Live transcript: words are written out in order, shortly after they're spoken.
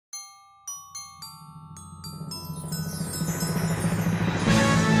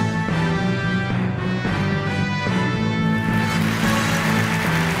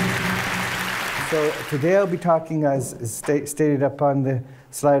So today I'll be talking, as stated up on the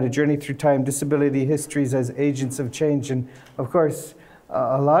slide, A Journey Through Time, Disability Histories as Agents of Change. And of course,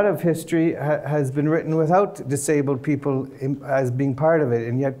 a lot of history has been written without disabled people as being part of it,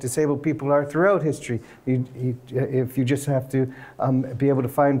 and yet disabled people are throughout history. If you just have to be able to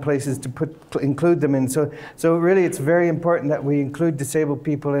find places to include them in. So really it's very important that we include disabled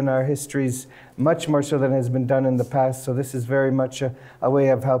people in our histories, much more so than has been done in the past. So this is very much a way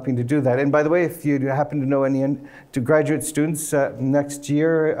of helping to do that. And by the way, if you happen to know any graduate students, next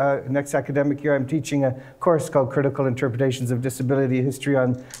academic year, I'm teaching a course called Critical Interpretations of Disability History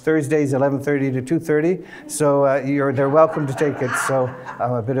on Thursdays, 11:30 to 2:30. So they're welcome to take it. So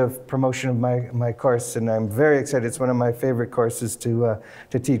a bit of promotion of my course, and I'm very excited. It's one of my favorite courses to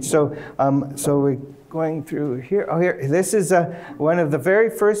teach. So we're going through here. Oh, here. This is one of the very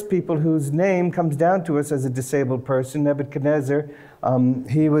first people whose name comes down to us as a disabled person, Nebuchadnezzar.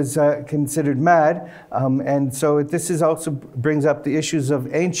 He was considered mad, and so this also brings up the issues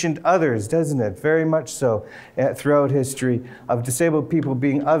of ancient others, doesn't it? Very much so throughout history, of disabled people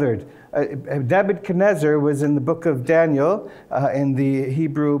being othered. Nebuchadnezzar was in the book of Daniel in the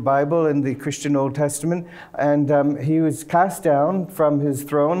Hebrew Bible in the Christian Old Testament, and he was cast down from his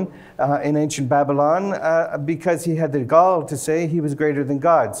throne in ancient Babylon because he had the gall to say he was greater than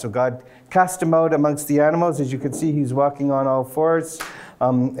God. So God cast him out amongst the animals. As you can see, he's walking on all fours,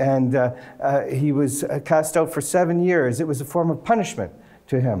 and he was cast out for 7 years. It was a form of punishment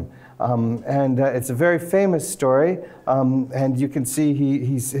to him. It's a very famous story, and you can see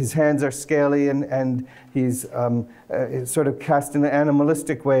his hands are scaly, and he's sort of cast in an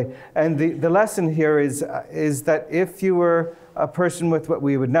animalistic way. And the lesson here is that if you were a person with what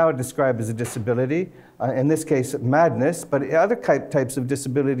we would now describe as a disability, in this case madness, but other types of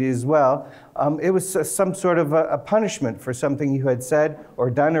disability as well, it was some sort of a punishment for something you had said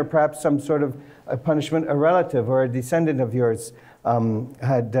or done, or perhaps some sort of a punishment a relative or a descendant of yours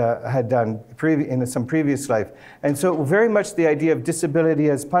had done in some previous life. And so very much the idea of disability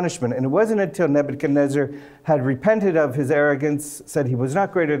as punishment. And it wasn't until Nebuchadnezzar had repented of his arrogance, said he was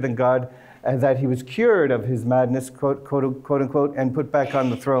not greater than God, and that he was cured of his madness, quote unquote, and put back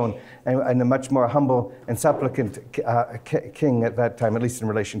on the throne, and a much more humble and supplicant king at that time, at least in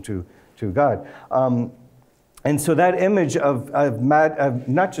relation to God. And so that image of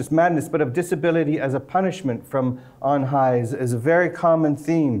not just madness, but of disability as a punishment from on high is a very common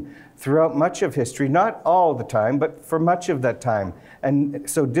theme throughout much of history, not all the time, but for much of that time. And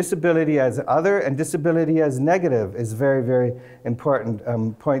so disability as other and disability as negative is very, very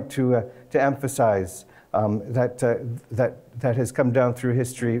important point to emphasize. That has come down through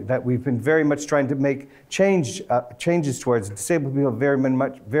history, that we've been very much trying to make changes towards disabled people,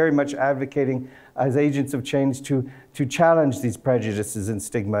 very much advocating as agents of change to challenge these prejudices and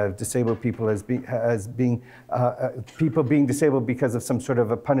stigma of disabled people as being people being disabled because of some sort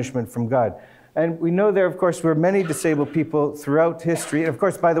of a punishment from God. And we know there, of course, were many disabled people throughout history. And of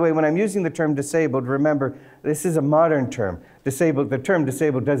course, by the way, when I'm using the term disabled, remember, this is a modern term. The term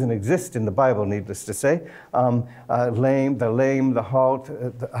disabled doesn't exist in the Bible, needless to say. The lame, the halt,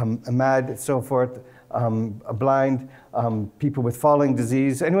 mad, so forth, blind, people with falling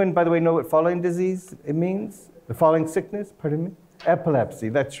disease. Anyone, by the way, know what falling disease it means? The falling sickness, pardon me? Epilepsy,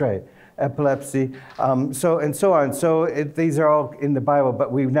 that's right. Epilepsy, so on. So these are all in the Bible,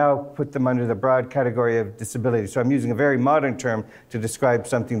 but we now put them under the broad category of disability. So I'm using a very modern term to describe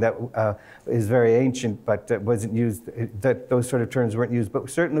something that is very ancient, but that wasn't used, that those sort of terms weren't used. But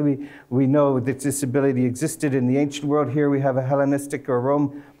certainly we know that disability existed in the ancient world. Here we have a Hellenistic or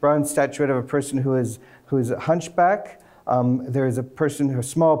Rome bronze statuette of a person who is a hunchback. There is a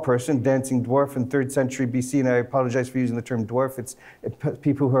small person, dancing dwarf in 3rd century BC, and I apologize for using the term dwarf.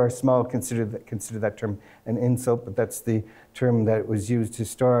 People who are small consider that term an insult, but that's the term that was used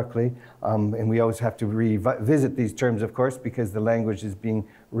historically. And we always have to revisit these terms, of course, because the language is being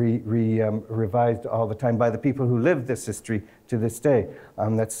revised all the time by the people who live this history to this day.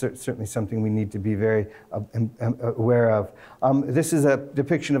 That's certainly something we need to be very aware of. This is a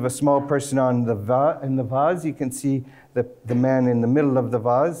depiction of a small person in the vase. You can see the man in the middle of the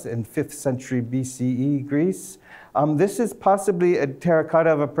vase in 5th century BCE Greece. This is possibly a terracotta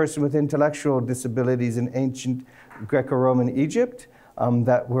of a person with intellectual disabilities in ancient Greco-Roman Egypt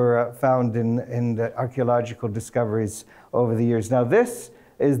that were found in the archaeological discoveries over the years. Now this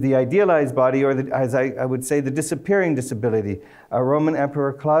is the idealized body, or as I would say, the disappearing disability. Roman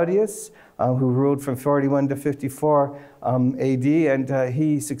Emperor Claudius who ruled from 41 to 54 AD, and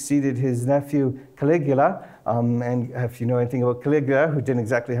he succeeded his nephew Caligula. And if you know anything about Caligula, who didn't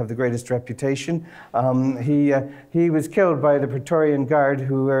exactly have the greatest reputation, he was killed by the Praetorian Guard,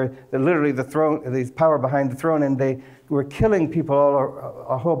 who were literally the power behind the throne, and they were killing people,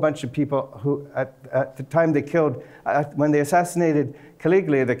 a whole bunch of people who, at the time they killed, when they assassinated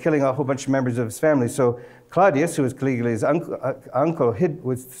Caligula, they're killing a whole bunch of members of his family. So Claudius, who was Caligula's uncle,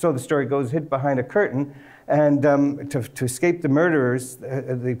 so the story goes, hid behind a curtain, and to escape the murderers,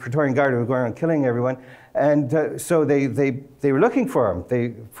 the Praetorian Guard were going around killing everyone. And so they were looking for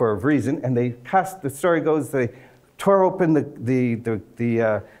him for a reason, and they cast, the story goes, they tore open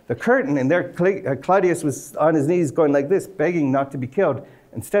the curtain, and there Claudius was on his knees going like this, begging not to be killed.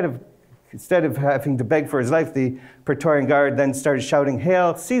 Instead of having to beg for his life, the Praetorian Guard then started shouting,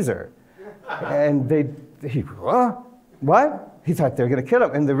 "Hail Caesar!" And what? He thought they were going to kill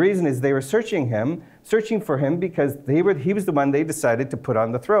him. And the reason is they were searching for him because he was the one they decided to put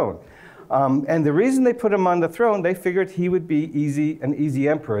on the throne. And the reason they put him on the throne, they figured he would be an easy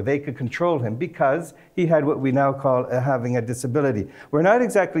emperor. They could control him because he had what we now call having a disability. We're not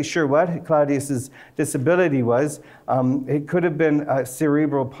exactly sure what Claudius's disability was. It could have been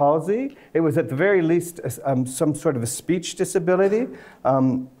cerebral palsy. It was at the very least some sort of a speech disability.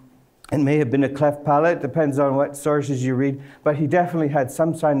 It may have been a cleft palate, depends on what sources you read, but he definitely had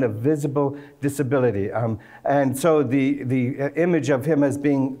some kind of visible disability. And so the image of him as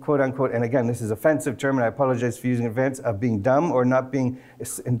being, quote unquote, and again, this is an offensive term, and I apologize for using offense, of being dumb or not being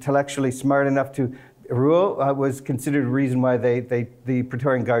intellectually smart enough to rule was considered a reason why the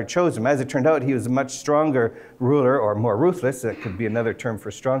Praetorian Guard chose him. As it turned out, he was a much stronger ruler, or more ruthless, that could be another term for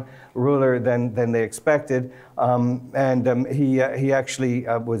strong, ruler than they expected. He actually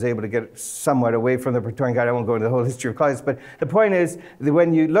was able to get somewhat away from the Praetorian Guard. I won't go into the whole history of Claudius, but the point is that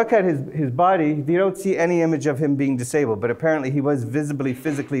when you look at his body, you don't see any image of him being disabled, but apparently he was visibly,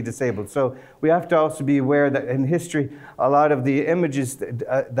 physically disabled. So we have to also be aware that in history, a lot of the images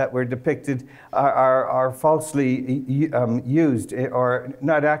that were depicted are falsely used or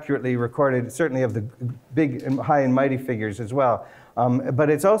not accurately recorded, certainly of the big and high and mighty figures as well. But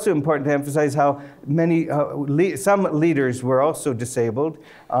it's also important to emphasize how some leaders were also disabled,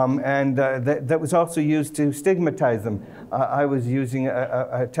 and that was also used to stigmatize them. I was using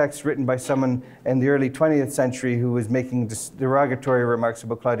a text written by someone in the early 20th century who was making derogatory remarks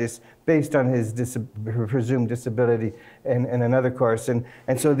about Claudius based on his presumed disability in another course. And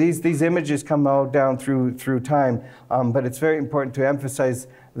so these images come all down through time, but it's very important to emphasize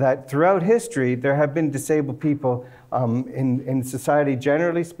that throughout history, there have been disabled people in society,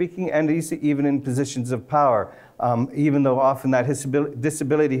 generally speaking, and even in positions of power, even though often that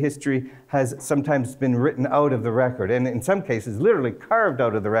disability history has sometimes been written out of the record, and in some cases literally carved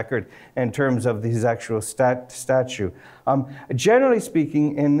out of the record in terms of his actual statue. Generally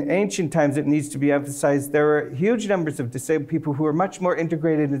speaking, in ancient times, it needs to be emphasized, there were huge numbers of disabled people who were much more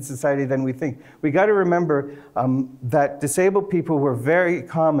integrated in society than we think. We got to remember that disabled people were very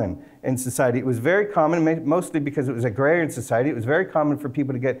common in society. It was very common, mostly because it was agrarian society. It was very common for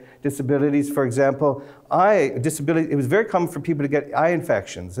people to get disabilities. For example, it was very common for people to get eye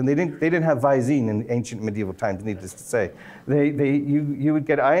infections, and they didn't have Visine in ancient medieval times, needless to say. You would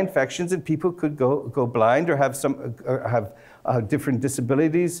get eye infections, and people could go blind or have different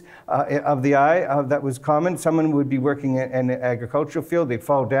disabilities of the eye. That was common. Someone would be working in an agricultural field. They'd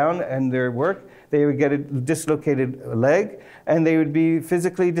fall down in their work. They would get a dislocated leg, and they would be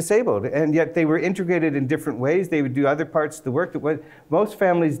physically disabled. And yet they were integrated in different ways. They would do other parts of the work. Most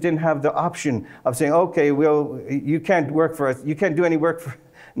families didn't have the option of saying, okay, you can't work for us. You can't do any work for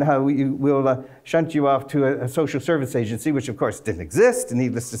now we'll shunt you off to a social service agency, which of course didn't exist,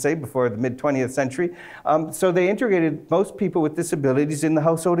 needless to say, before the mid-20th century. So they integrated most people with disabilities in the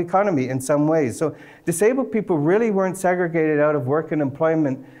household economy in some ways. So disabled people really weren't segregated out of work and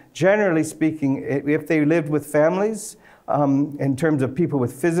employment, generally speaking, if they lived with families, in terms of people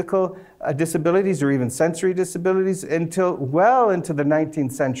with physical disabilities or even sensory disabilities, until well into the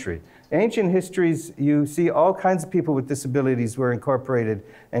 19th century. Ancient histories, you see all kinds of people with disabilities were incorporated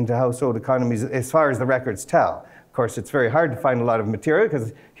into household economies as far as the records tell. Of course, it's very hard to find a lot of material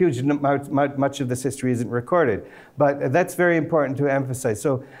because much of this history isn't recorded. But that's very important to emphasize.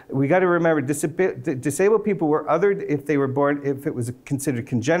 So we got to remember, disabled people were othered if they were born, if it was considered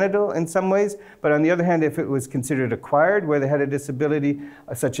congenital in some ways. But on the other hand, if it was considered acquired, where they had a disability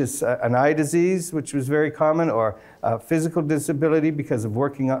such as an eye disease, which was very common, or a physical disability because of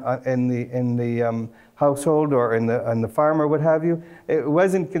working in the household or on the farm or what have you, it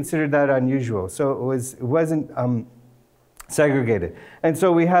wasn't considered that unusual. So it wasn't segregated. And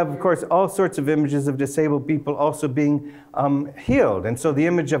so we have, of course, all sorts of images of disabled people also being healed. And so the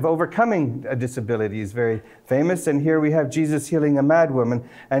image of overcoming a disability is very famous. And here we have Jesus healing a mad woman.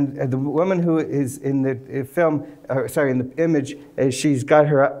 And the woman who is in the film, in the image, she's got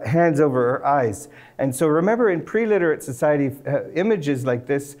her hands over her eyes. And so remember, in pre-literate society, images like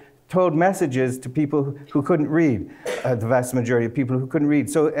this told messages to people who couldn't read, the vast majority of people who couldn't read.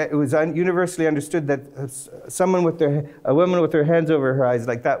 So it was universally understood that a woman with her hands over her eyes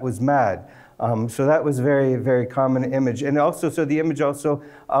like that was mad. So that was a very, very common image. And also, so the image also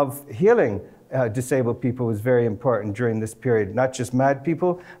of healing disabled people was very important during this period. Not just mad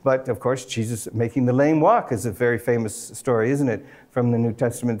people, but of course, Jesus making the lame walk is a very famous story, isn't it, from the New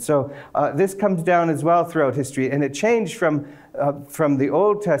Testament. So this comes down as well throughout history, and it changed from the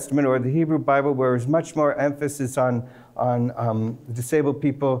Old Testament or the Hebrew Bible, where there's much more emphasis on disabled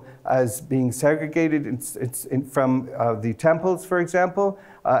people as being segregated from the temples, for example,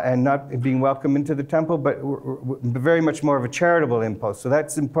 and not being welcome into the temple, but very much more of a charitable impulse. So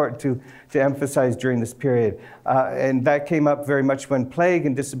that's important to emphasize during this period. And that came up very much when plague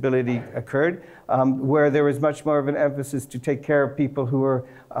and disability occurred, where there was much more of an emphasis to take care of people who were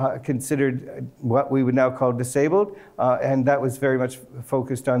considered what we would now call disabled, and that was very much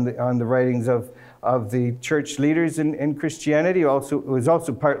focused on the writings of the church leaders in Christianity. Also, it was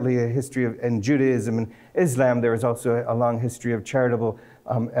also partly a history of, in Judaism and Islam, there was also a long history of charitable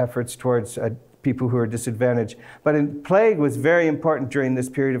efforts towards people who are disadvantaged. But plague was very important during this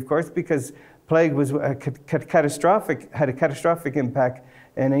period, of course, because plague was had a catastrophic impact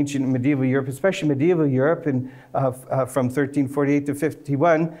in ancient medieval Europe, especially medieval Europe, from 1348 to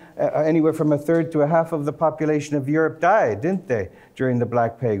 51, anywhere from a third to a half of the population of Europe died, didn't they, during the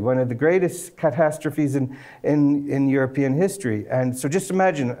Black Plague, one of the greatest catastrophes in European history. And so just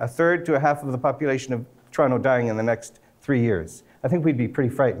imagine a third to a half of the population of Toronto dying in the next 3 years. I think we'd be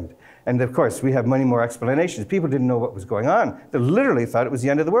pretty frightened. And of course, we have many more explanations. People didn't know what was going on. They literally thought it was the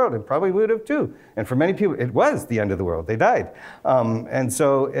end of the world, and probably would have too. And for many people, it was the end of the world. They died. And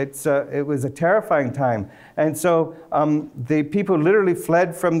so it was a terrifying time. And so the people literally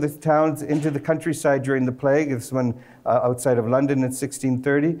fled from the towns into the countryside during the plague. This one outside of London in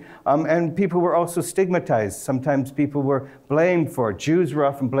 1630. And people were also stigmatized. Sometimes people were blamed for it. Jews were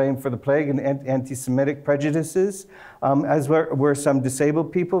often blamed for the plague and anti-Semitic prejudices, as were some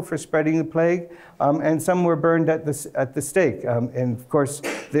disabled people for spreading the plague, and some were burned at the stake. And of course,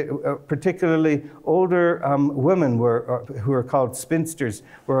 particularly older women who are called spinsters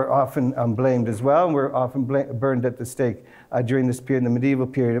were often blamed as well, and were often burned at the stake during this period, the medieval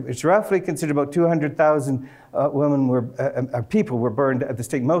period. It's roughly considered about 200,000 people were burned at the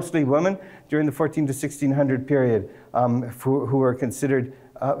stake, mostly women, during the 14 to 1600 period, who were considered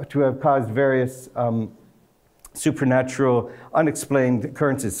to have caused various supernatural, unexplained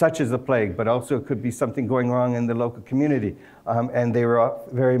occurrences, such as the plague, but also it could be something going wrong in the local community. And they were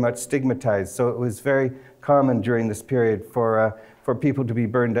very much stigmatized. So it was very common during this period for people to be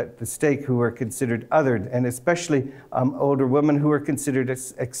burned at the stake who were considered othered, and especially older women who were considered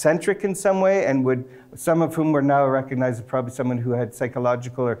eccentric in some way, and some of whom were now recognized as probably someone who had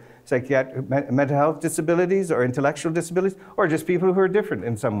psychological or psychiatric mental health disabilities or intellectual disabilities, or just people who are different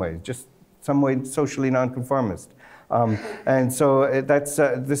in some ways, just some way socially nonconformist. And so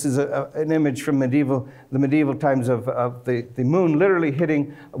this is an image from the medieval times of the moon literally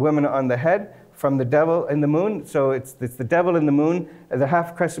hitting women on the head from the devil in the moon. So it's the devil in the moon. The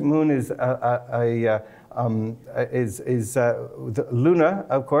half crescent moon is the Luna,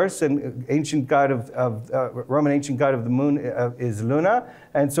 of course, and ancient god of Roman ancient god of the moon is Luna.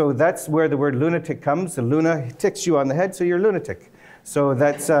 And so that's where the word lunatic comes. The Luna ticks you on the head, so you're a lunatic. So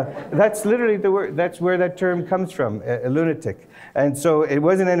that's literally the word. That's where that term comes from, a lunatic. And so it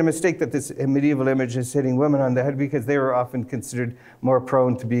wasn't a mistake that this medieval image is hitting women on the head, because they were often considered more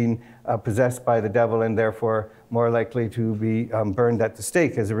prone to being possessed by the devil, and therefore more likely to be burned at the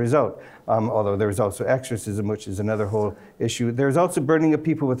stake as a result. Although there was also exorcism, which is another whole issue. There was also burning of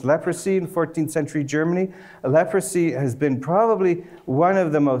people with leprosy in 14th century Germany. Leprosy has been probably one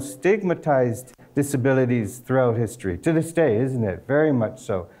of the most stigmatized disabilities throughout history, to this day, isn't it? Very much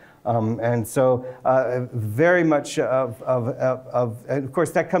so. And so very much and of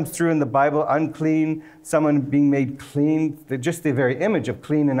course that comes through in the Bible, unclean, someone being made clean, just the very image of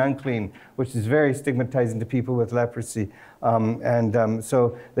clean and unclean, which is very stigmatizing to people with leprosy.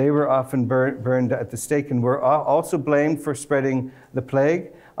 So they were often burned at the stake, and were also blamed for spreading the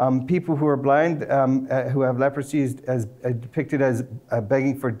plague. People who are blind, who have leprosy, is depicted as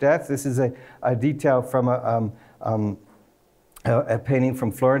begging for death. This is a detail from a painting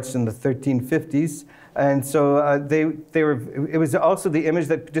from Florence in the 1350s. And so it was also the image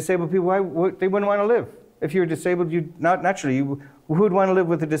that disabled people, they wouldn't want to live. If you're disabled, who would want to live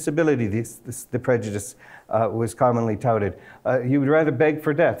with a disability? The prejudice was commonly touted. You would rather beg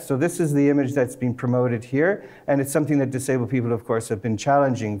for death. So this is the image that's being promoted here, and it's something that disabled people, of course, have been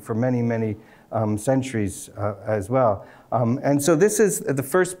challenging for many, many centuries as well. And so this is the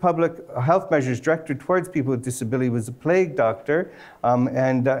first public health measures directed towards people with disability was a plague doctor. This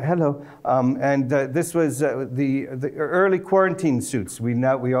was the early quarantine suits.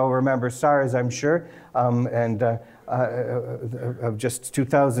 We all remember SARS, I'm sure, of just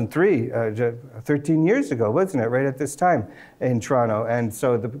 2003, 13 years ago, wasn't it, right at this time in Toronto. And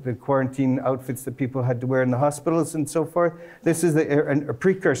so the quarantine outfits that people had to wear in the hospitals and so forth, this is a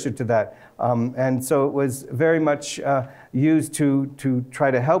precursor to that. And so it was very much used to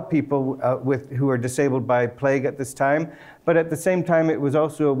try to help people who are disabled by plague at this time. But at the same time, it was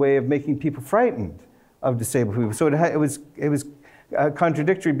also a way of making people frightened of disabled people. So it was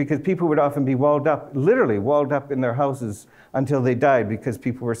contradictory, because people would often be walled up, literally walled up in their houses until they died, because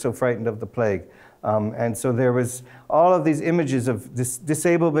people were so frightened of the plague. And so there was all of these images of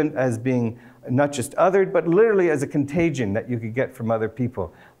disablement as being not just othered, but literally as a contagion that you could get from other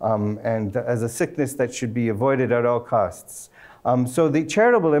people, and as a sickness that should be avoided at all costs. So the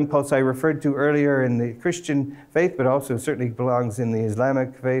charitable impulse I referred to earlier in the Christian faith, but also certainly belongs in the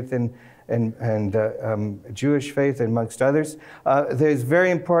Islamic faith and Jewish faith, amongst others. There's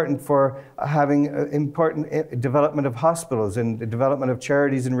very important for having important development of hospitals and the development of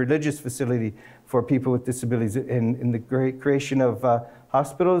charities and religious facility for people with disabilities in the great creation of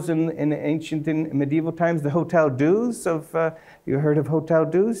hospitals in ancient and medieval times. The Hotel Douze you heard of Hotel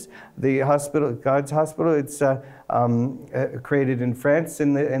Douze? The hospital, God's Hospital. It's created in France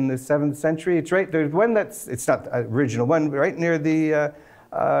in the 7th century. It's right, there's one it's not the original one, right near the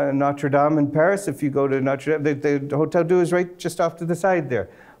Notre Dame in Paris. If you go to Notre Dame, the Hotel Douze is right just off to the side there.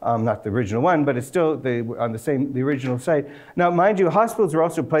 Not the original one, but it's still on the original site. Now, mind you, hospitals are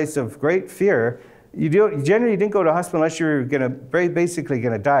also a place of great fear. You generally didn't go to a hospital unless you were basically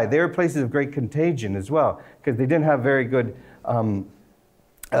going to die. They were places of great contagion as well, because they didn't have very good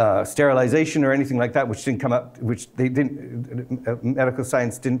sterilization or anything like that, which didn't come up, medical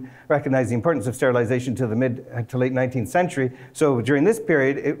science didn't recognize the importance of sterilization till the mid to late 19th century. So during this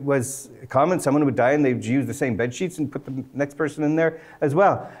period, it was common, someone would die and they'd use the same bed sheets and put the next person in there as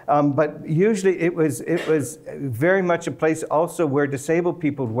well. But usually it was very much a place also where disabled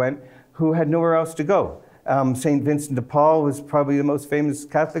people went who had nowhere else to go. St. Vincent de Paul was probably the most famous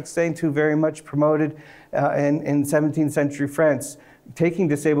Catholic saint who very much promoted in 17th century France taking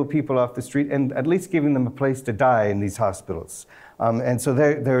disabled people off the street and at least giving them a place to die in these hospitals. And so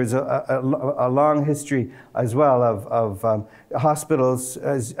there's a long history as well of hospitals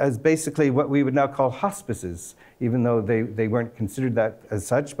as basically what we would now call hospices, even though they weren't considered that as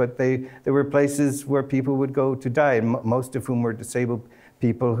such, but there were places where people would go to die, and most of whom were disabled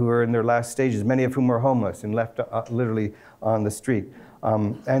people who were in their last stages, many of whom were homeless and left literally on the street.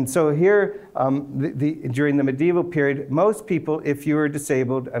 And so here, during the medieval period, most people, if you were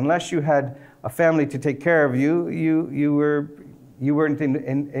disabled, unless you had a family to take care of you, you were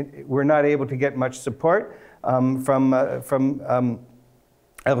not able to get much support from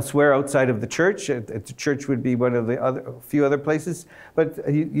elsewhere outside of the church. The church would be one of the few other places. But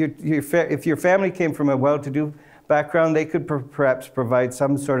if your family came from a well-to-do background, they could perhaps provide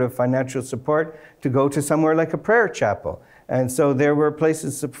some sort of financial support to go to somewhere like a prayer chapel. And so there were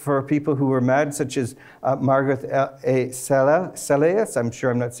places for people who were mad, such as Margaret A. Sellius. I'm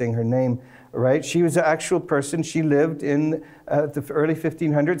sure I'm not saying her name right. She was an actual person. She lived in the early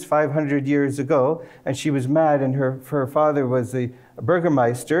 1500s, 500 years ago, and she was mad, and her father was the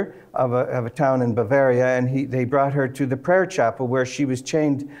burgomaster of a town in Bavaria, and they brought her to the prayer chapel where she was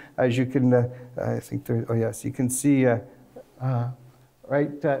chained, as you can, I think there, oh yes, you can see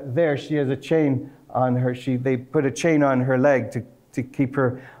right there, she has a chain on her. They put a chain on her leg to keep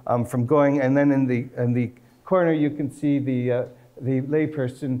her from going, and then in the corner you can see the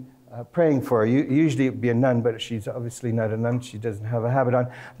layperson praying for her. Usually it would be a nun, but she's obviously not a nun. She doesn't have a habit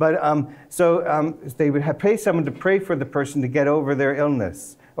on. But they would pay someone to pray for the person to get over their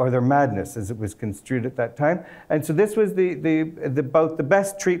illness or their madness, as it was construed at that time. And so this was about the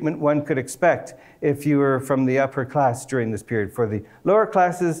best treatment one could expect if you were from the upper class during this period. For the lower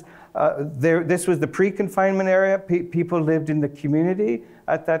classes, this was the pre-confinement area. People lived in the community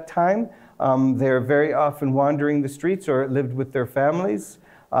at that time. They were very often wandering the streets or lived with their families.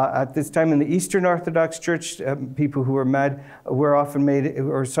 At this time in the Eastern Orthodox Church, people who were mad were often made,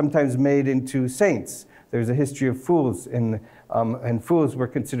 or sometimes made into saints. there's a history of fools, and fools were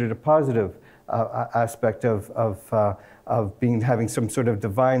considered a positive aspect of having some sort of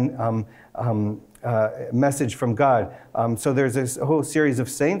divine message from God. So there's this whole series of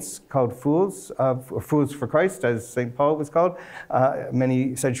saints called fools, fools for Christ, as St. Paul was called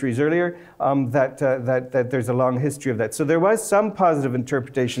many centuries earlier, that there's a long history of that. So there was some positive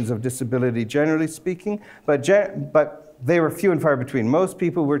interpretations of disability, generally speaking, but they were few and far between. Most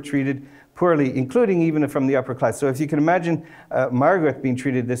people were treated poorly, including even from the upper class. So if you can imagine Margaret being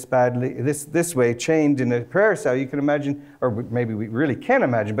treated this badly, this way, chained in a prayer cell, you can imagine, or maybe we really can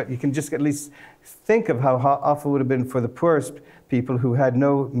imagine, but you can just at least think of how awful it would have been for the poorest people who had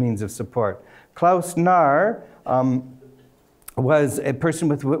no means of support. Klaus Nahr was a person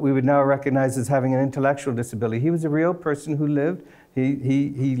with what we would now recognize as having an intellectual disability. He was a real person who lived.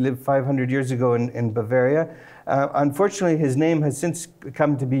 He lived 500 years ago in Bavaria. Unfortunately, his name has since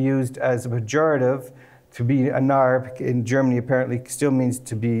come to be used as a pejorative. To be a Narr in Germany apparently still means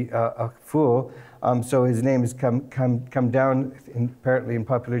to be a fool. So his name has come down, apparently in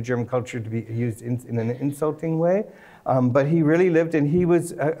popular German culture, to be used in an insulting way. But he really lived, and he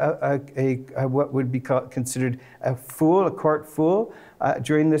was what would be considered a fool, a court fool,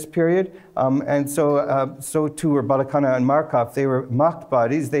 during this period. And so too were Balakana and Markov. They were mocked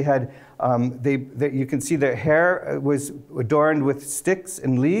bodies. They had, you can see their hair was adorned with sticks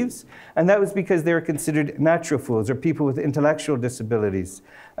and leaves, and that was because they were considered natural fools, or people with intellectual disabilities.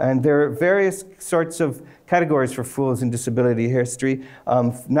 And there are various sorts of categories for fools in disability history.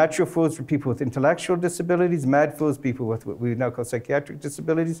 Natural fools for people with intellectual disabilities, mad fools, people with what we now call psychiatric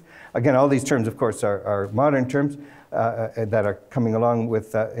disabilities. Again, all these terms, of course, are modern terms that are coming along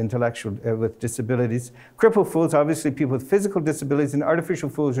with with disabilities. Cripple fools, obviously people with physical disabilities, and artificial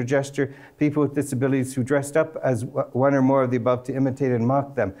fools or gesture, people with disabilities who dressed up as one or more of the above to imitate and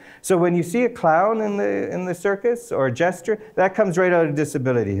mock them. So when you see a clown in the circus, or a jester, that comes right out of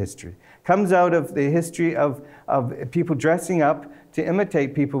disability history. Comes out of the history of people dressing up to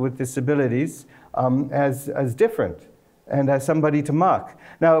imitate people with disabilities as different and as somebody to mock.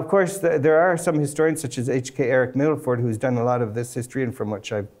 Now, of course, there are some historians, such as H.K. Eric Middleford, who's done a lot of this history, and from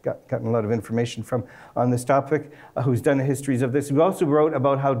which I've gotten a lot of information from on this topic, who's done histories of this, who also wrote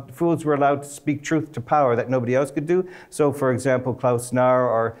about how fools were allowed to speak truth to power that nobody else could do. So, for example, Klaus Nahr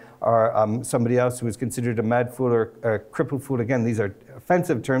or somebody else who was considered a mad fool or a crippled fool. Again, these are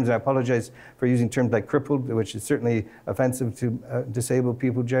offensive terms, and I apologize for using terms like crippled, which is certainly offensive to disabled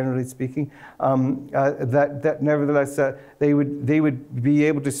people, generally speaking. That nevertheless, they would be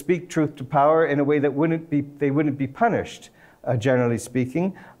able to speak truth to power in a way that they wouldn't be punished, generally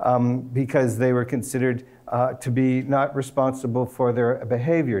speaking, because they were considered to be not responsible for their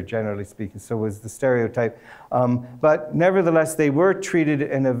behavior, generally speaking. So was the stereotype. But nevertheless, they were treated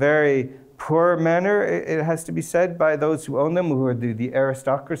in a very poor manner, it has to be said, by those who owned them, who were the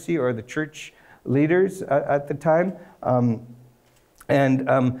aristocracy or the church leaders at the time.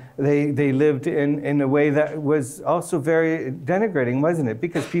 They lived in a way that was also very denigrating, wasn't it?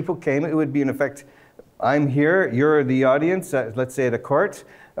 Because people came, it would be in effect, I'm here, you're the audience, let's say at a court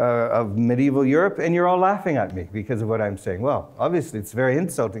of medieval Europe, and you're all laughing at me because of what I'm saying. Well, obviously it's very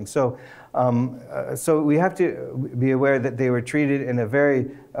insulting. So we have to be aware that they were treated in a very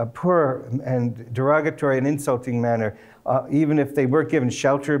poor and derogatory and insulting manner. Even if they were given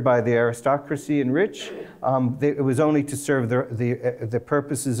shelter by the aristocracy and rich, it was only to serve the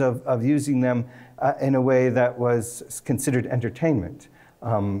purposes of using them in a way that was considered entertainment.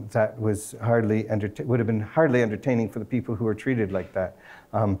 That was would have been hardly entertaining for the people who were treated like that.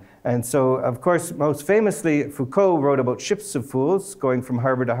 And so, of course, most famously, Foucault wrote about ships of fools going from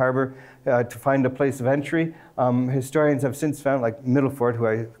harbor to harbor to find a place of entry. Historians have since found, like Middleford, who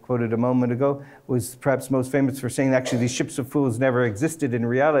I quoted a moment ago, was perhaps most famous for saying actually these ships of fools never existed in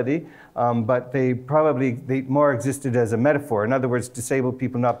reality, but they more existed as a metaphor. In other words, disabled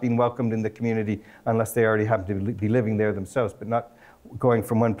people not being welcomed in the community unless they already happen to be living there themselves, but not going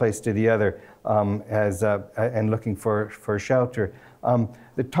from one place to the other and looking for shelter.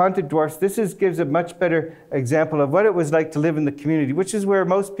 The taunted dwarfs, gives a much better example of what it was like to live in the community, which is where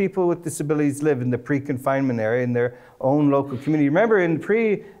most people with disabilities live, in the pre-confinement area, in their own local community. Remember, in the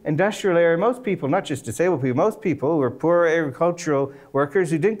pre-industrial era, most people, not just disabled people, most people were poor agricultural workers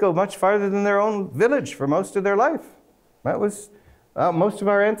who didn't go much farther than their own village for most of their life. That was, most of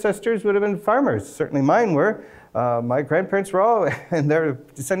our ancestors would have been farmers. Certainly mine were. My grandparents were all, and their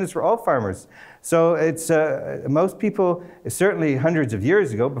descendants were all farmers. So it's, most people, certainly hundreds of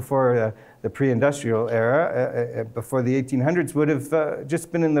years ago, before the pre-industrial era, before the 1800s, would have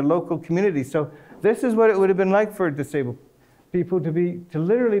just been in the local community. So this is what it would have been like for disabled people to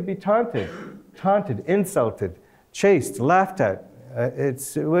literally be taunted taunted, insulted, chased, laughed at.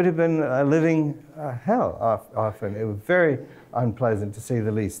 It would have been a living hell often. It was very unpleasant, to say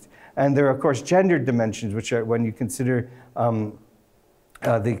the least. And there are, of course, gendered dimensions, which are when you consider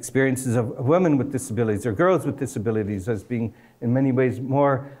the experiences of women with disabilities or girls with disabilities as being in many ways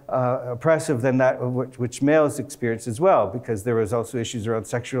more oppressive than that which males experience as well, because there was also issues around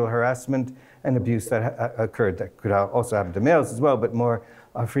sexual harassment and abuse that occurred that could also happen to males as well, but more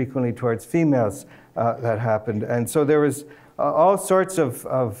frequently towards females that happened. And so there was all sorts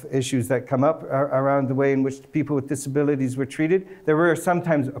of issues that come up around the way in which people with disabilities were treated. There were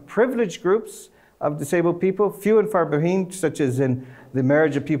sometimes privileged groups of disabled people, few and far between, such as in the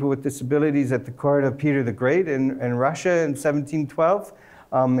marriage of people with disabilities at the court of Peter the Great in Russia in 1712.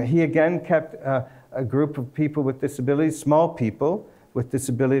 He again kept a group of people with disabilities, small people with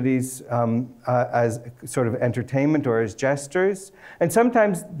disabilities, as sort of entertainment or as jesters. And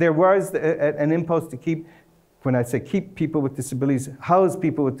sometimes there was an impulse to keep, when I say keep people with disabilities, house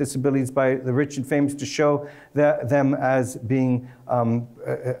people with disabilities by the rich and famous to show them as being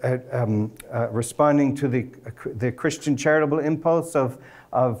responding to the Christian charitable impulse of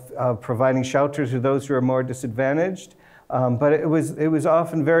providing shelter to those who are more disadvantaged. But it was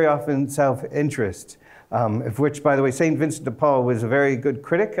often, very often, self-interest, of which, by the way, St. Vincent de Paul was a very good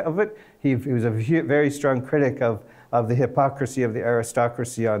critic of it. He was a very strong critic of the hypocrisy of the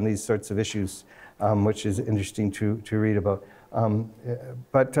aristocracy on these sorts of issues. Which is interesting to read about.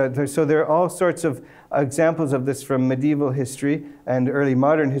 So there are all sorts of examples of this from medieval history and early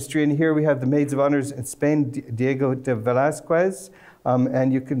modern history. And here we have the Maids of Honors in Spain, Diego de Velázquez.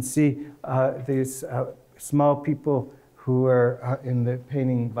 And you can see these small people who are in the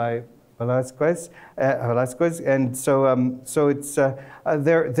painting by Velázquez. And so it's,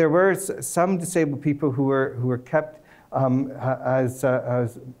 there were some disabled people who were kept as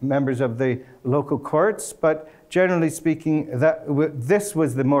members of the local courts, but generally speaking, this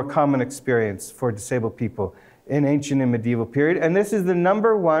was the more common experience for disabled people in ancient and medieval period. And this is the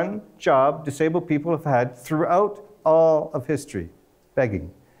 #1 job disabled people have had throughout all of history,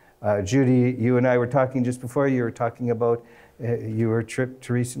 begging. Judy, you and I were talking just before, you were talking about your trip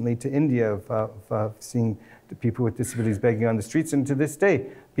recently to India of seeing the people with disabilities begging on the streets, and to this day,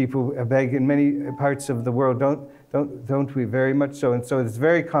 people beg in many parts of the world, don't we, very much so. And so it's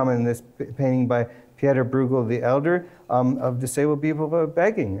very common in this painting by Pieter Bruegel the Elder of disabled people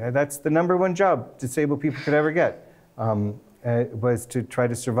begging. That's the #1 job disabled people could ever get, was to try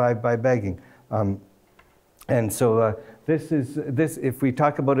to survive by begging. And so if we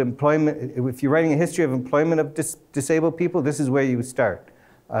talk about employment, if you're writing a history of employment of disabled people, this is where you start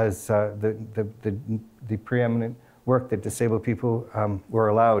as the preeminent work that disabled people were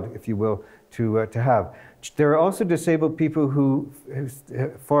allowed, if you will, to have. There are also disabled people who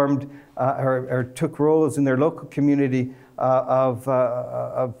formed or took roles in their local community of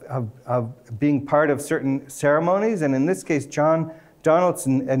being part of certain ceremonies. And in this case, John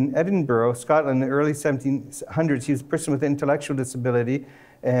Donaldson in Edinburgh, Scotland, in the early 1700s, he was a person with intellectual disability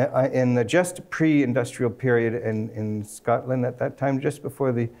in the just pre-industrial period in Scotland at that time, just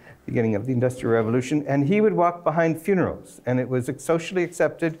before the beginning of the Industrial Revolution. And he would walk behind funerals, and it was a socially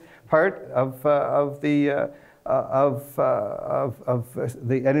accepted part of the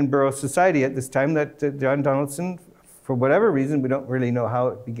Edinburgh Society at this time that John Donaldson, for whatever reason, we don't really know how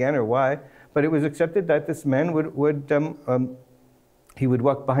it began or why, but it was accepted that this man he would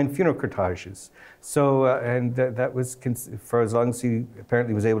walk behind funeral cortèges. So, and that was for as long as he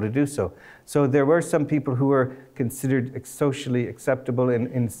apparently was able to do so. So there were some people who were considered socially acceptable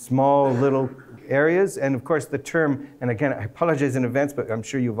in small little areas. And of course the term, and again, I apologize in advance, but I'm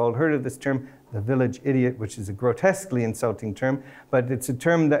sure you've all heard of this term, the village idiot, which is a grotesquely insulting term, but it's a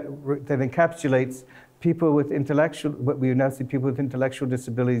term that encapsulates people with what we would now see people with intellectual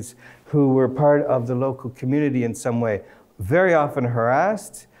disabilities who were part of the local community in some way. Very often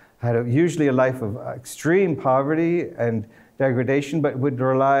harassed, had usually a life of extreme poverty and degradation, but would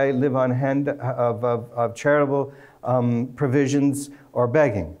live on hand of charitable provisions or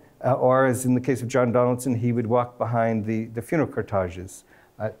begging. Or as in the case of John Donaldson, he would walk behind the funeral cortèges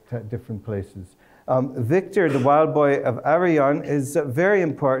at different places. Victor, the wild boy of Aveyron, is very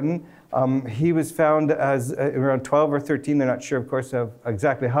important. He was found as around 12 or 13, they're not sure, of course, of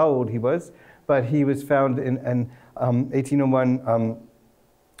exactly how old he was, but he was found in 1801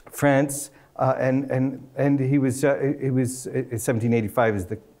 France, and he was 1785 is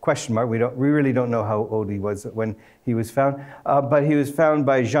the question mark. We really don't know how old he was when he was found, but he was found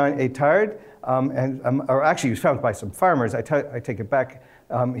by Jean Etard, or actually he was found by some farmers. I take it back.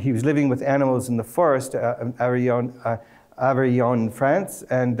 He was living with animals in the forest, Aveyron, Aveyron, France,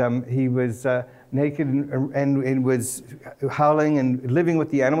 and he was naked and was howling and living with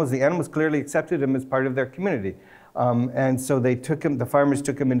the animals. The animals clearly accepted him as part of their community. And so they took him, the farmers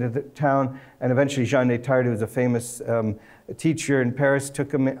took him into the town, and eventually Jean Letard, who was a famous teacher in Paris,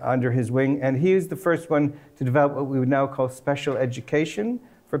 took him under his wing, and he was the first one to develop what we would now call special education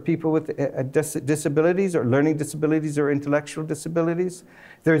for people with disabilities or learning disabilities or intellectual disabilities.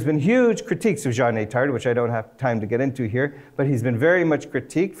 There's been huge critiques of Jean Letard, which I don't have time to get into here, but he's been very much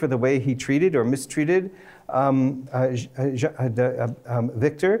critiqued for the way he treated or mistreated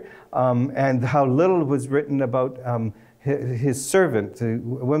Victor, and how little was written about his servant, the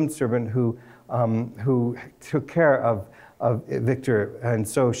woman servant who took care of Victor. And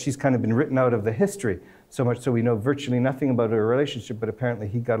so she's kind of been written out of the history, so much so we know virtually nothing about her relationship, but apparently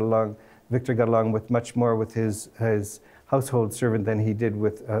Victor got along with much more with his household servant than he did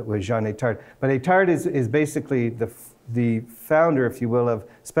with Jean Letard. But Letard is basically the founder, if you will, of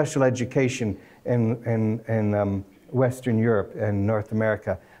special education in Western Europe and North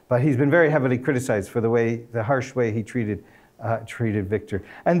America. But he's been very heavily criticized for the harsh way he treated Victor.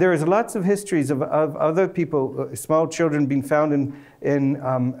 And there is lots of histories of other people, small children being found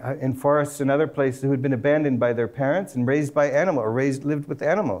in forests and other places who had been abandoned by their parents and raised by animals, or lived with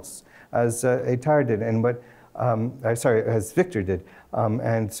animals, as Letard did, and as Victor did.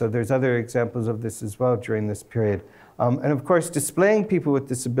 And so there's other examples of this as well during this period. And of course, displaying people with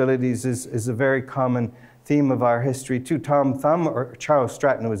disabilities is a very common theme of our history too. Tom Thumb, or Charles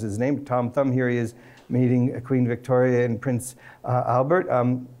Stratton was his name. Tom Thumb, here he is meeting Queen Victoria and Prince Albert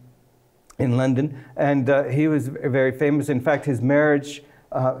in London. And he was very famous. In fact, his marriage,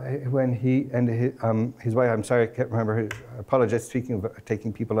 when he and his wife, I'm sorry, I can't remember, I apologize, speaking of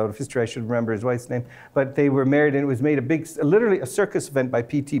taking people out of history, I should remember his wife's name, but they were married, and it was made literally a circus event by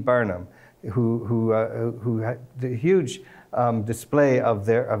P.T. Barnum, who had the huge display of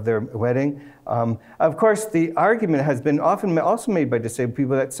their wedding. Of course, the argument has been often also made by disabled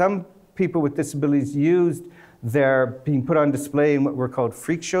people that some people with disabilities used their being put on display in what were called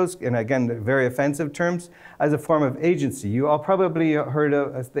freak shows, and again, very offensive terms, as a form of agency. You all probably heard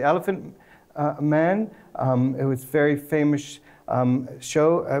of the Elephant Man. It was a very famous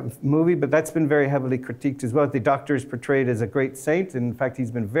movie, but that's been very heavily critiqued as well. The doctor is portrayed as a great saint. In fact,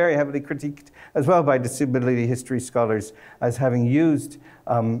 he's been very heavily critiqued as well by disability history scholars as having used,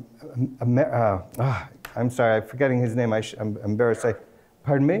 I'm sorry, I'm forgetting his name. I'm embarrassed.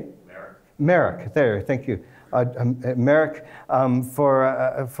 Pardon me? Merrick, there, thank you. Merrick,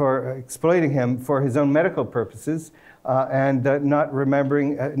 for exploiting him for his own medical purposes, and not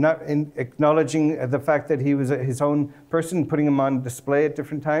acknowledging the fact that he was his own person, putting him on display at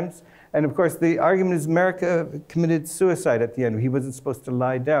different times. And of course, the argument is Merrick committed suicide at the end. He wasn't supposed to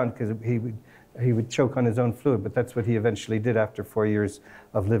lie down because he would choke on his own fluid, but that's what he eventually did after 4 years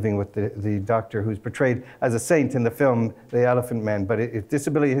of living with the doctor who's portrayed as a saint in the film The Elephant Man. But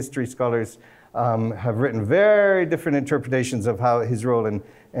disability history scholars have written very different interpretations of how his role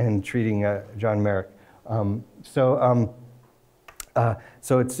in treating John Merrick. So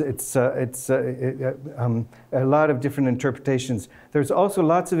it's a lot of different interpretations. There's also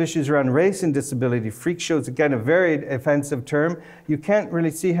lots of issues around race and disability. Freak shows, again, a very offensive term. You can't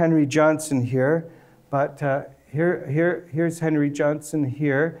really see Henry Johnson here, but here's Henry Johnson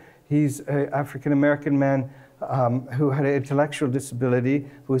here. He's an African-American man who had an intellectual disability,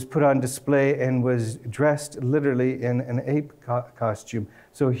 who was put on display and was dressed literally in an ape costume.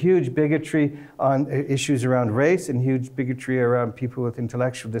 So huge bigotry on issues around race and huge bigotry around people with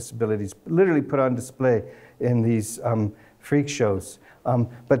intellectual disabilities, literally put on display in these freak shows.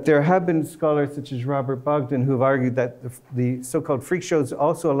 But there have been scholars such as Robert Bogdan who have argued that the so-called freak shows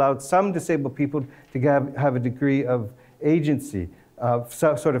also allowed some disabled people to have a degree of agency,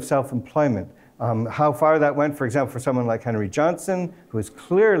 sort of self-employment. How far that went, for example, for someone like Henry Johnson, who was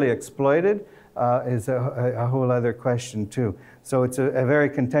clearly exploited, is a whole other question too. So it's a very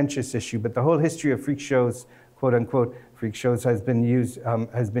contentious issue, but the whole history of freak shows, quote unquote, freak shows has been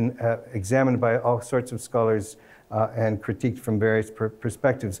examined by all sorts of scholars and critiqued from various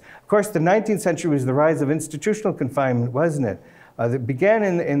perspectives. Of course, the 19th century was the rise of institutional confinement, wasn't it? That began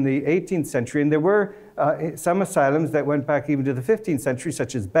in the 18th century, and there were some asylums that went back even to the 15th century,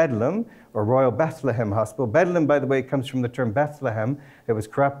 such as Bedlam, or Royal Bethlehem Hospital. Bedlam, by the way, comes from the term Bethlehem. It was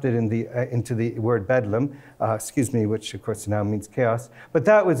corrupted into the word Bedlam, which of course now means chaos. But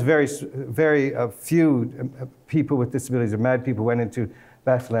that was very few people with disabilities or mad people went into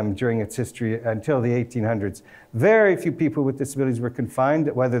Bethlehem during its history until the 1800s. Very few people with disabilities were confined,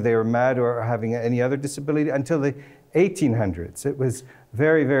 whether they were mad or having any other disability, until the 1800s. It was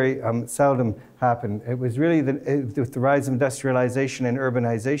very, very seldom happened. It was really with the rise of industrialization and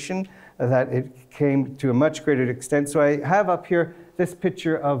urbanization that it came to a much greater extent. So I have up here this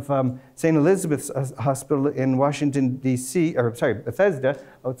picture of St. Elizabeth's Hospital in Washington, D.C., or sorry, Bethesda,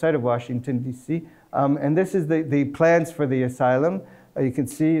 outside of Washington, D.C. And this is the plans for the asylum. You can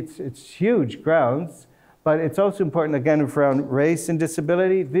see it's huge grounds, but it's also important, again, around race and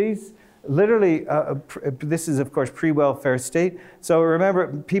disability. These literally, this is, of course, pre-welfare state. So remember,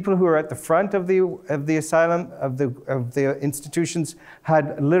 people who are at the front of the asylum, of the institutions,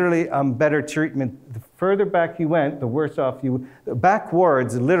 had literally better treatment. The further back you went, the worse off you. Back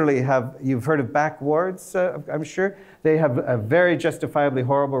wards literally have, you've heard of back wards, I'm sure. They have a very justifiably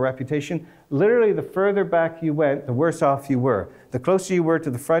horrible reputation. Literally, the further back you went, the worse off you were. The closer you were to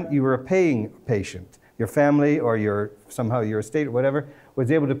the front, you were a paying patient. Your family or somehow your estate or whatever was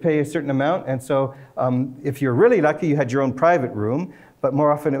able to pay a certain amount. And so if you're really lucky, you had your own private room, but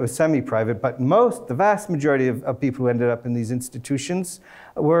more often it was semi-private. But the vast majority of people who ended up in these institutions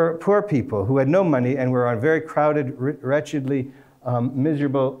were poor people who had no money and were on very crowded, wretchedly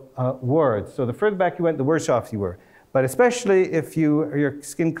miserable wards. So the further back you went, the worse off you were. But especially if your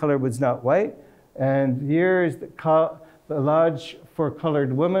skin color was not white. And here is the lodge for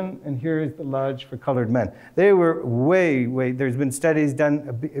colored women, and here is the lodge for colored men. They were way, there's been studies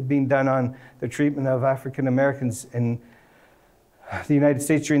being done on the treatment of African Americans in the United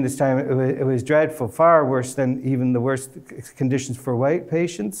States during this time. It was dreadful, far worse than even the worst conditions for white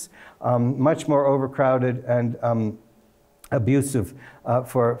patients, much more overcrowded and abusive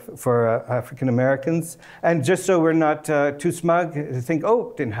for African Americans. And just so we're not too smug to think,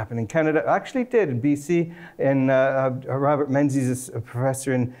 oh, it didn't happen in Canada. Actually, it did in BC. And Robert Menzies, a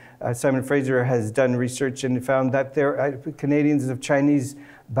professor, and Simon Fraser has done research and found that Canadians of Chinese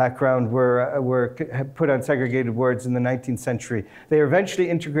background were put on segregated wards in the 19th century. They were eventually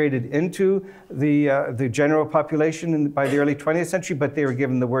integrated into the general population by the early 20th century, but they were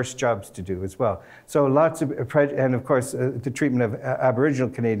given the worst jobs to do as well. So lots of, and of course, the treatment of Aboriginal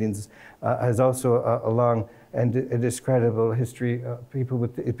Canadians has also a long and a discreditable history. People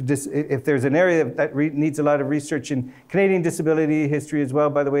with, if there's an area that needs a lot of research in Canadian disability history as well,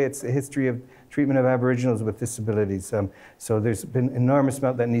 by the way, it's the history of treatment of Aboriginals with disabilities. So there's been an enormous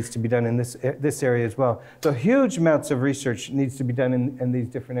amount that needs to be done in this area as well. So huge amounts of research needs to be done in these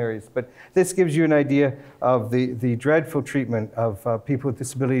different areas. But this gives you an idea of the dreadful treatment of people with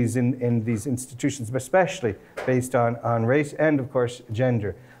disabilities in these institutions, especially based on race and, of course,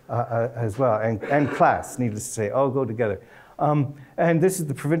 gender as well, and class, needless to say, all go together. And this is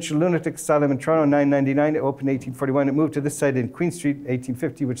the Provincial Lunatic Asylum in Toronto, 999. It opened 1841. It moved to this site in Queen Street,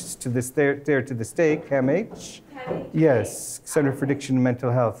 1850, which is to this there to this day, CAMH. Yes, Center for Addiction and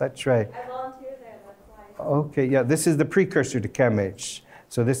Mental Health. That's right. I volunteered there. That's why. Okay, yeah, this is the precursor to CAMH.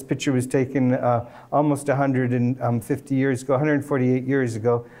 So this picture was taken almost 150 years ago, 148 years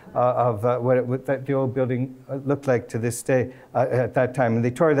ago, of what the old building looked like to this day at that time. And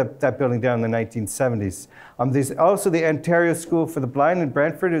they tore that building down in the 1970s. There's also the Ontario School for the Blind in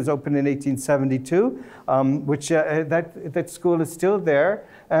Brantford. It was opened in 1872, which that school is still there.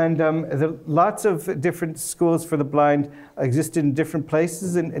 And lots of different schools for the blind existed in different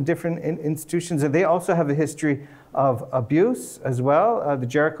places and in different institutions. And they also have a history of abuse as well. The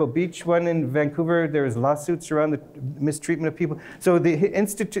Jericho Beach one in Vancouver, there was lawsuits around the mistreatment of people. So the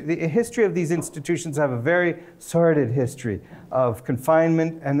history of these institutions have a very sordid history of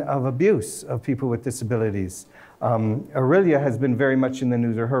confinement and of abuse of people with disabilities. Aurelia has been very much in the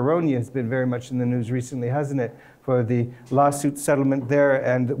news, or Huronia has been very much in the news recently, hasn't it? For the lawsuit settlement there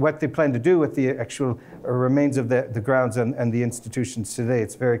and what they plan to do with the actual remains of the grounds and the institutions today.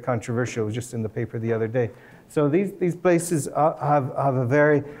 It's very controversial. It was just in the paper the other day. So these places have a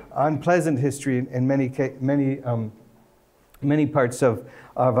very unpleasant history in many parts of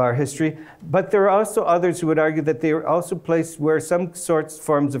our history. But there are also others who would argue that they were also places where some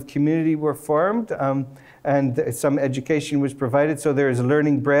forms of community were formed and some education was provided. So there is a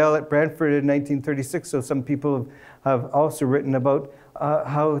learning Braille at Brantford in 1936. So some people have also written about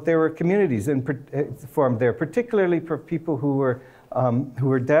how there were communities formed there, particularly for people who were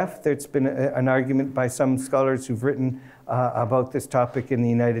deaf. There's been an argument by some scholars who've written about this topic in the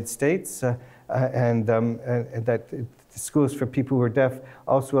United States, and that schools for people who are deaf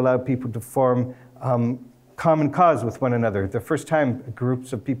also allow people to form common cause with one another. The first time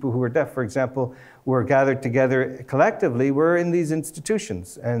groups of people who were deaf, for example, were gathered together collectively were in these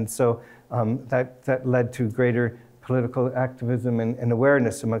institutions. And so that led to greater political activism and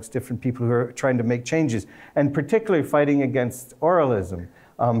awareness amongst different people who are trying to make changes, and particularly fighting against oralism.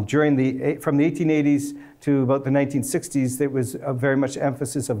 From the 1880s to about the 1960s, there was a very much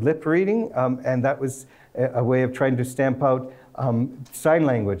emphasis of lip reading, and that was a way of trying to stamp out sign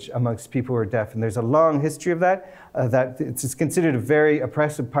language amongst people who are deaf. And there's a long history of that, that it's considered a very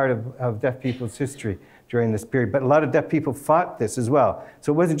oppressive part of deaf people's history during this period. But a lot of deaf people fought this as well.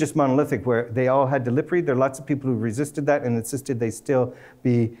 So it wasn't just monolithic where they all had to lip read. There are lots of people who resisted that and insisted they still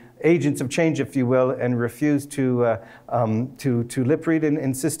be agents of change, if you will, and refused to lip read and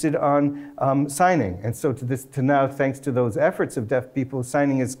insisted on signing. And so to now, thanks to those efforts of deaf people,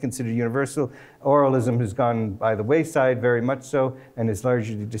 signing is considered universal. Oralism has gone by the wayside, very much so, and is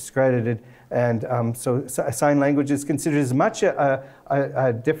largely discredited. And so sign language is considered as much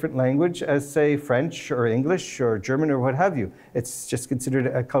a different language as, say, French or English or German or what have you. It's just considered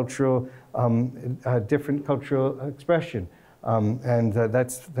a cultural, a different cultural expression.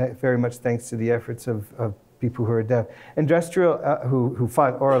 That's very much thanks to the efforts of people who are deaf. Industrial, who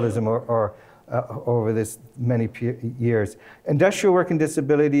fought oralism over this many years. Industrial work and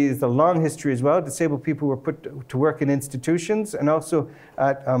disability is a long history as well. Disabled people were put to work in institutions and also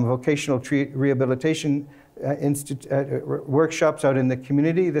at vocational rehabilitation workshops out in the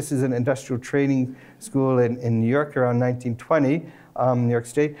community. This is an industrial training school in New York around 1920. New York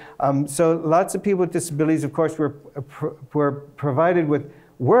State. So lots of people with disabilities, of course, were provided with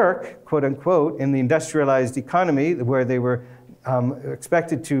work, quote unquote, in the industrialized economy where they were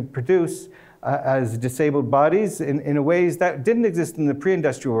expected to produce as disabled bodies in ways that didn't exist in the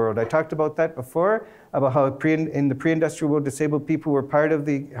pre-industrial world. I talked about that before, about how in the pre-industrial world, disabled people were part of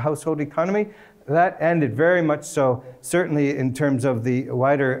the household economy. That ended very much so, certainly in terms of the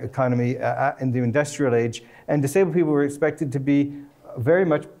wider economy in the industrial age. And disabled people were expected to be very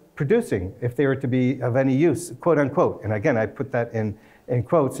much producing if they were to be of any use, quote unquote. And again, I put that in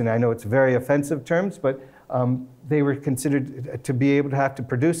quotes, and I know it's very offensive terms, but they were considered to be able to have to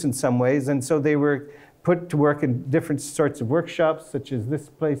produce in some ways. And so they were put to work in different sorts of workshops, such as this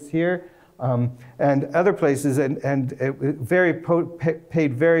place here, and other places, and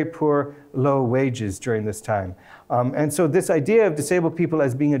paid very poor, low wages during this time. And so this idea of disabled people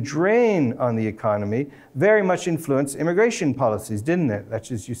as being a drain on the economy very much influenced immigration policies, didn't it?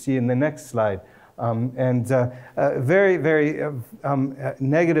 That's as you see in the next slide. Very, very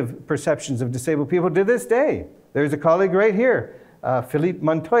negative perceptions of disabled people to this day. There's a colleague right here, Philippe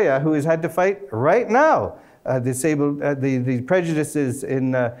Montoya, who has had to fight right now the prejudices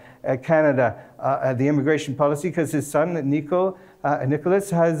in Canada, the immigration policy, because his son, Nicholas,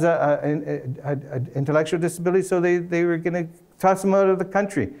 has an intellectual disability, so they were going to toss him out of the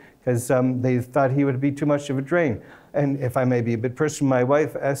country because they thought he would be too much of a drain. And if I may be a bit personal, my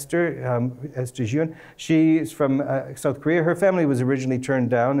wife, Esther Jun, she is from South Korea. Her family was originally turned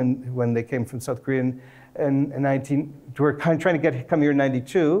down when they came from South Korea we're trying to come here in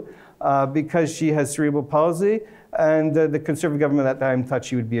 92 because she has cerebral palsy. And the conservative government at that time thought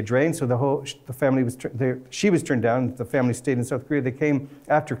she would be a drain, so the family was she was turned down. The family stayed in South Korea. They came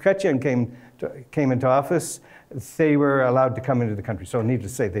after Chrétien came into office. They were allowed to come into the country. So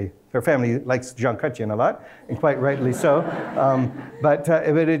needless to say, their family likes Jean Chrétien a lot, and quite rightly so. But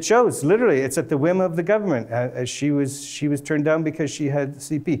it shows literally it's at the whim of the government. She was turned down because she had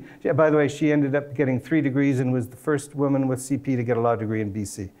CP. By the way, she ended up getting 3 degrees and was the first woman with CP to get a law degree in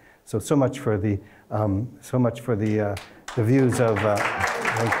BC. So much for the views of.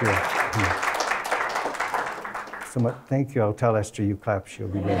 Thank you. So much. Thank you. I'll tell Esther you clap. She'll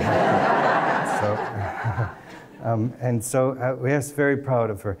be very happy. Yes, very proud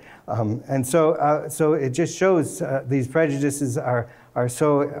of her. So it just shows these prejudices are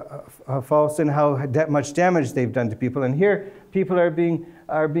so false and how much damage they've done to people. And here, people are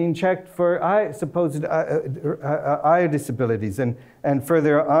being checked for supposed eye disabilities, and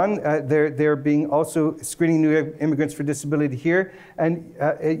further on, they're being also screening new immigrants for disability here. And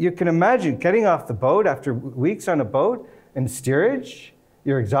you can imagine getting off the boat after weeks on a boat in steerage.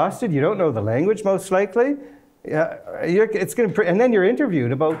 You're exhausted. You don't know the language, most likely. And then you're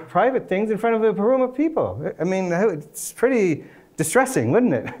interviewed about private things in front of a room of people. I mean, it's pretty distressing,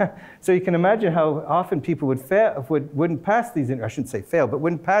 wouldn't it? So you can imagine how often people wouldn't pass these. I shouldn't say fail, but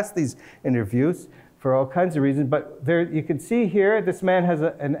wouldn't pass these interviews for all kinds of reasons. But there, you can see here, this man has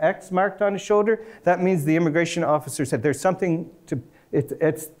an X marked on his shoulder. That means the immigration officer said there's something to.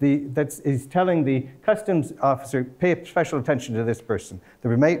 He's telling the customs officer, pay special attention to this person.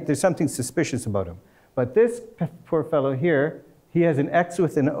 There's something suspicious about him. But this poor fellow here, he has an X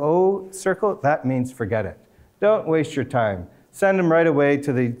with an O circle. That means forget it. Don't waste your time. Send him right away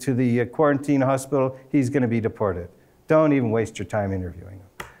to the quarantine hospital. He's going to be deported. Don't even waste your time interviewing him.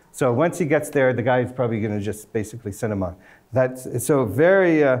 So once he gets there, the guy's probably going to just basically send him on. That's so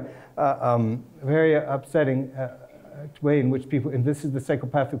very, very upsetting way in which people, and this is the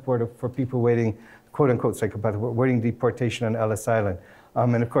psychopathic word for people waiting, quote unquote psychopathic, waiting deportation on Ellis Island.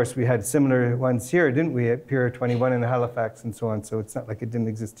 And of course, we had similar ones here, didn't we, at Pier 21 in Halifax and so on, so it's not like it didn't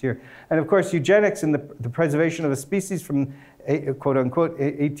exist here. And of course, eugenics and the preservation of a species from, quote unquote,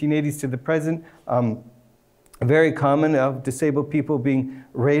 1880s to the present, very common of disabled people being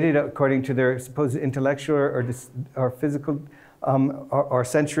rated according to their supposed intellectual or physical or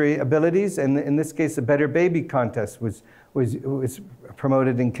sensory abilities. And in this case, the Better Baby contest was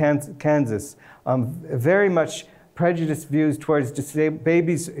promoted in Kansas. Very much prejudiced views towards disabled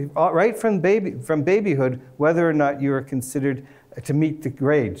babies, right from babyhood, whether or not you are considered to meet the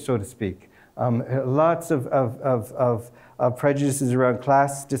grade, so to speak. Lots of prejudices around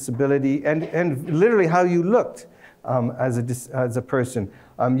class, disability, and literally how you looked as a person.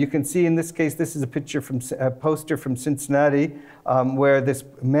 You can see in this case, this is a picture from a poster from Cincinnati, where this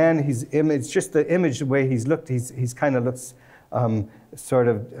man, it's just the image, the way he's looked, he's kind of looks sort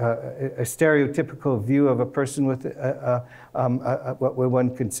of a stereotypical view of a person with what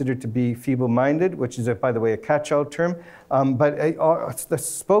one considered to be feeble-minded, which is, by the way, a catch-all term. But the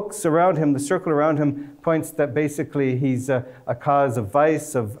spokes around him, the circle around him, points that basically he's a cause of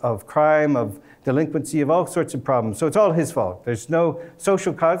vice, of crime, of delinquency, of all sorts of problems. So it's all his fault. There's no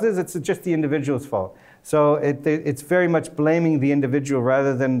social causes. It's just the individual's fault. So it's very much blaming the individual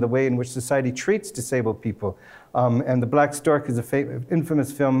rather than the way in which society treats disabled people. And The Black Stork is an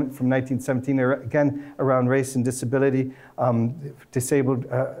infamous film from 1917, again, around race and disability. Disabled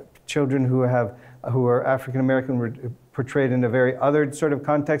children who are African-American were portrayed in a very othered sort of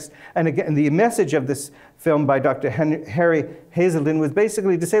context. And again, the message of this film by Dr. Harry Hazelden was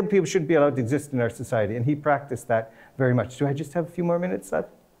basically disabled people shouldn't be allowed to exist in our society. And he practiced that very much. Do I just have a few more minutes left?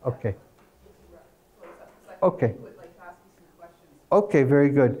 Okay. Okay. Okay, very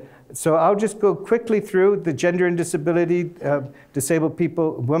good. So I'll just go quickly through the gender and disability. Disabled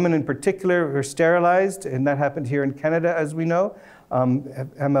people, women in particular, were sterilized, and that happened here in Canada, as we know.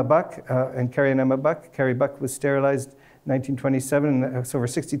 Emma Buck and Carrie and Emma Buck. Carrie Buck was sterilized in 1927, and so over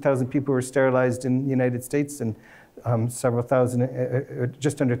 60,000 people were sterilized in the United States, and several thousand,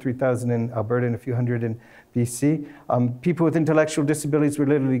 just under 3,000 in Alberta and a few hundred in BC. People with intellectual disabilities were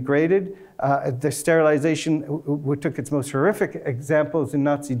literally graded. The sterilization took its most horrific examples in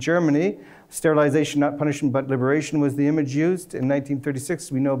Nazi Germany. Sterilization, not punishment, but liberation was the image used. In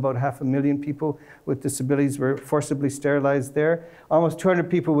 1936, we know about 500,000 people with disabilities were forcibly sterilized there. Almost 200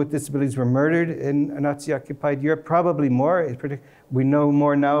 people with disabilities were murdered in Nazi-occupied Europe, probably more. We know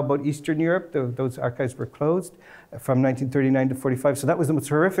more now about Eastern Europe. Those archives were closed from 1939 to 45. So that was the most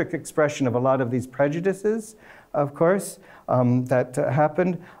horrific expression of a lot of these prejudices, of course, that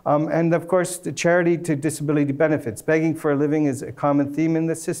happened. And of course, the charity to disability benefits. Begging for a living is a common theme in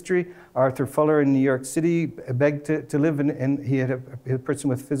this history. Arthur Fuller in New York City begged to live, and he had a person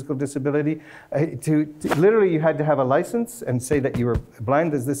with physical disability. Literally, you had to have a license and say that you were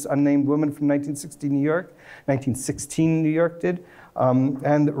blind, as this unnamed woman from 1916 New York did.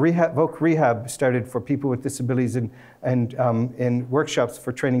 And Voc Rehab started for people with disabilities and workshops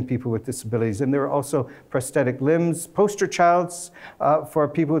for training people with disabilities. And there were also prosthetic limbs, poster childs for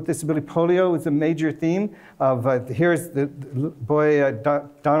people with disability. Polio was a major theme of, here's the boy,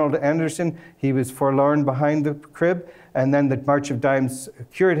 Donald Anderson. He was forlorn behind the crib. And then the March of Dimes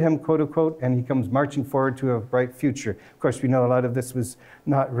cured him, quote unquote, and he comes marching forward to a bright future. Of course, we know a lot of this was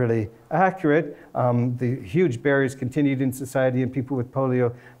not really accurate. The huge barriers continued in society, and people with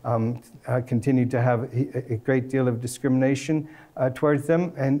polio continued to have a great deal of discrimination towards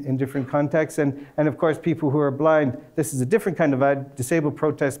them and in different contexts. And of course, people who are blind, this is a different kind of disabled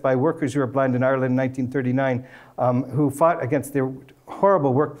protest by workers who are blind in Ireland in 1939, who fought against their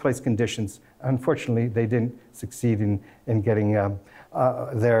horrible workplace conditions. Unfortunately, they didn't succeed in getting what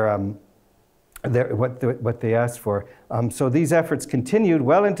they asked for. So these efforts continued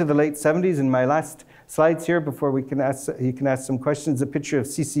well into the late 70s. In my last slides here, before you can ask some questions, a picture of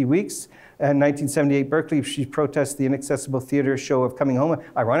C.C. Weeks in 1978 Berkeley. She protests the inaccessible theater show of Coming Home.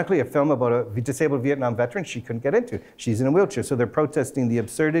 Ironically, a film about a disabled Vietnam veteran she couldn't get into. She's in a wheelchair, so they're protesting the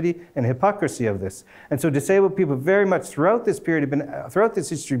absurdity and hypocrisy of this. And so disabled people very much throughout this period throughout this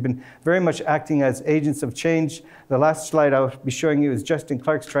history, have been very much acting as agents of change. The last slide I'll be showing you is Justin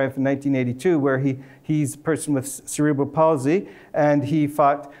Clark's triumph in 1982, where he's a person with cerebral palsy, and he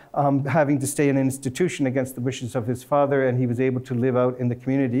fought having to stay in an institution against the wishes of his father, and he was able to live out in the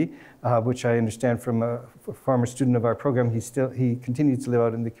community, which I understand from a former student of our program, he continues to live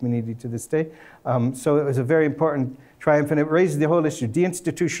out in the community to this day. So it was a very important triumph, and it raises the whole issue,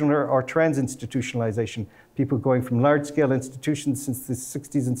 deinstitutional or trans-institutionalization. People going from large-scale institutions since the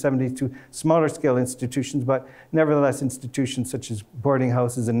 60s and 70s to smaller-scale institutions, but nevertheless institutions such as boarding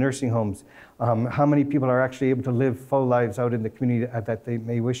houses and nursing homes. How many people are actually able to live full lives out in the community that they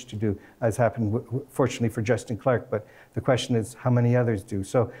may wish to do, as happened, fortunately, for Justin Clark, but the question is how many others do.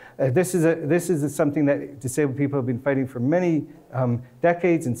 So this is something that disabled people have been fighting for many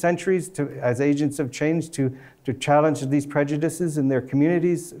decades and centuries as agents of change to challenge these prejudices in their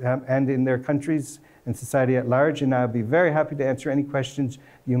communities and in their countries and society at large. And I'll be very happy to answer any questions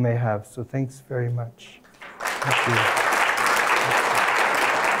you may have. So thanks very much. Thank you.